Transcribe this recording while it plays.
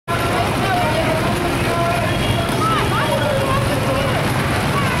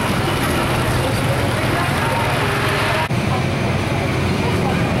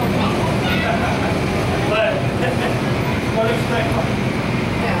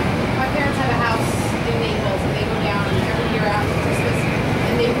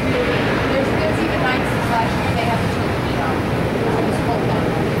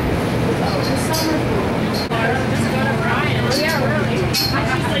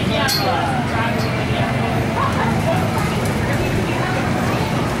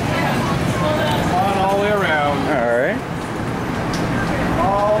On all the way around. All right.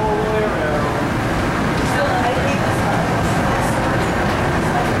 All the way around.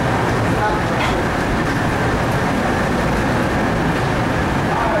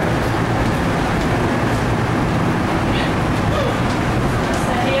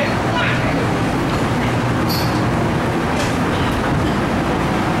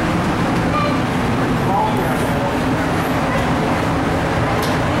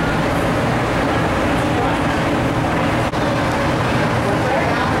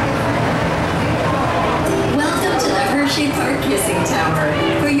 Hersheypark Kissing Tower.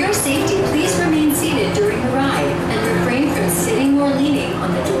 For your safety, please remain seated during the ride and refrain from sitting or leaning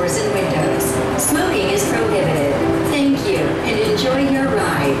on the doors and windows. Smoking is prohibited. Thank you and enjoy your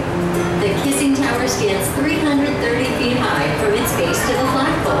ride. The Kissing Tower stands 330 feet high from its base to the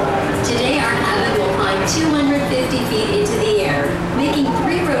flagpole. Today our cabin will climb 250 feet into the air, making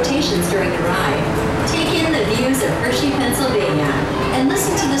 3 rotations during the ride. Take in the views of Hershey, Pennsylvania, and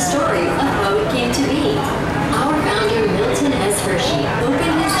listen to the story of how it came to be. Our founder, Milton S. Hershey,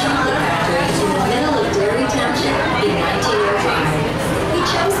 opened his chocolate factory in the middle of Derry Township in 1905. He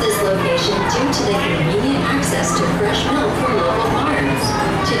chose this location due to the convenient access to fresh milk from local farms.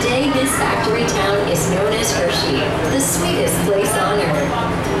 Today, this factory town is known as Hershey, the sweetest place on earth.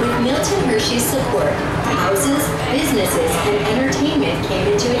 With Milton Hershey's support, houses, businesses, and entertainment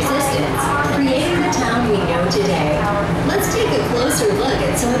came into existence, creating the town we know today. Let's take a closer look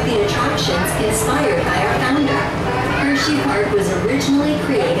at some of the attractions inspired by our founder. Hersheypark was originally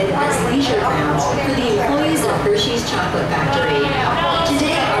created as leisure grounds for the employees of Hershey's Chocolate Factory.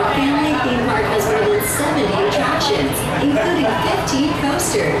 Today, our family theme park has more than 70 attractions, including 15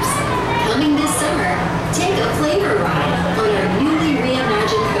 coasters. Coming this summer, take a flavor ride on our newly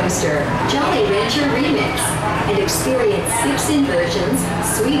reimagined coaster, Jolly Rancher Remix, and experience 6 inversions,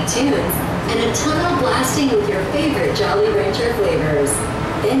 sweet tunes, and a tunnel blasting with your favorite Jolly Rancher flavors.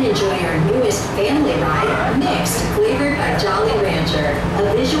 Then enjoy our newest family ride, Mixed, flavored by Jolly Rancher,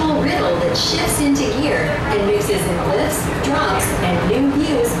 a visual riddle that shifts into gear and mixes in lifts, drops, and new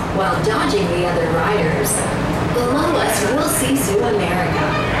views while dodging the other riders. Below us, we'll see Zoo America,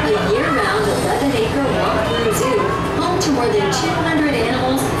 a year-round 11-acre walk-through zoo, home to more than 200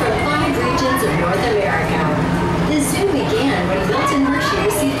 animals from 5 regions of North America. The zoo began when Milton Hershey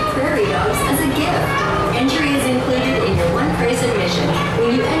received prairie dogs as a gift. Entry is included in your one-price admission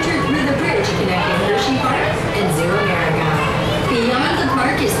when you enter through the bridge connecting Hersheypark and Zoo America. Beyond the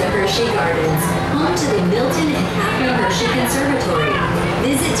park is the Hershey Gardens, home to the Milton and Catherine Hershey Conservatory.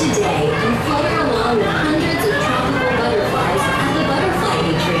 Visit today and flutter along with hundreds of tropical butterflies at the Butterfly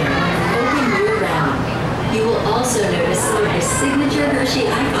Atrium, open year-round. You will also notice some of the signature Hershey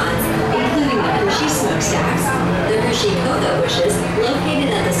icons, including the Hershey smokestacks, the Hershey cocoa bushes located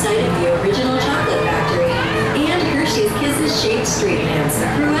at the site of the original chocolate factory, and Hershey's Kisses-shaped street lamps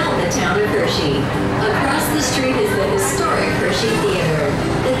throughout the town of Hershey. Across the street is the historic Hershey Theater.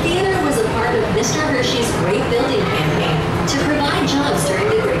 The theater was a part of Mr. Hershey's Great Building campaign to provide jobs during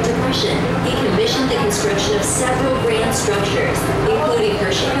the Great Depression. He commissioned the construction of several grand structures, including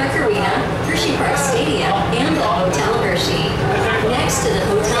Hersheypark Arena, Hersheypark Stadium, and the Hotel Hershey. Next to the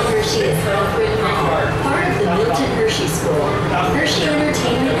Hotel Hershey is Alfred Hall, part of the Milton Hershey School. Hershey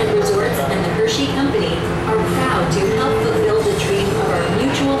Entertainment and Resorts and the Hershey Company are proud to help fulfill the dream of our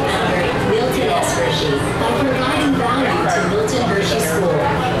mutual founder, Milton S. Hershey, by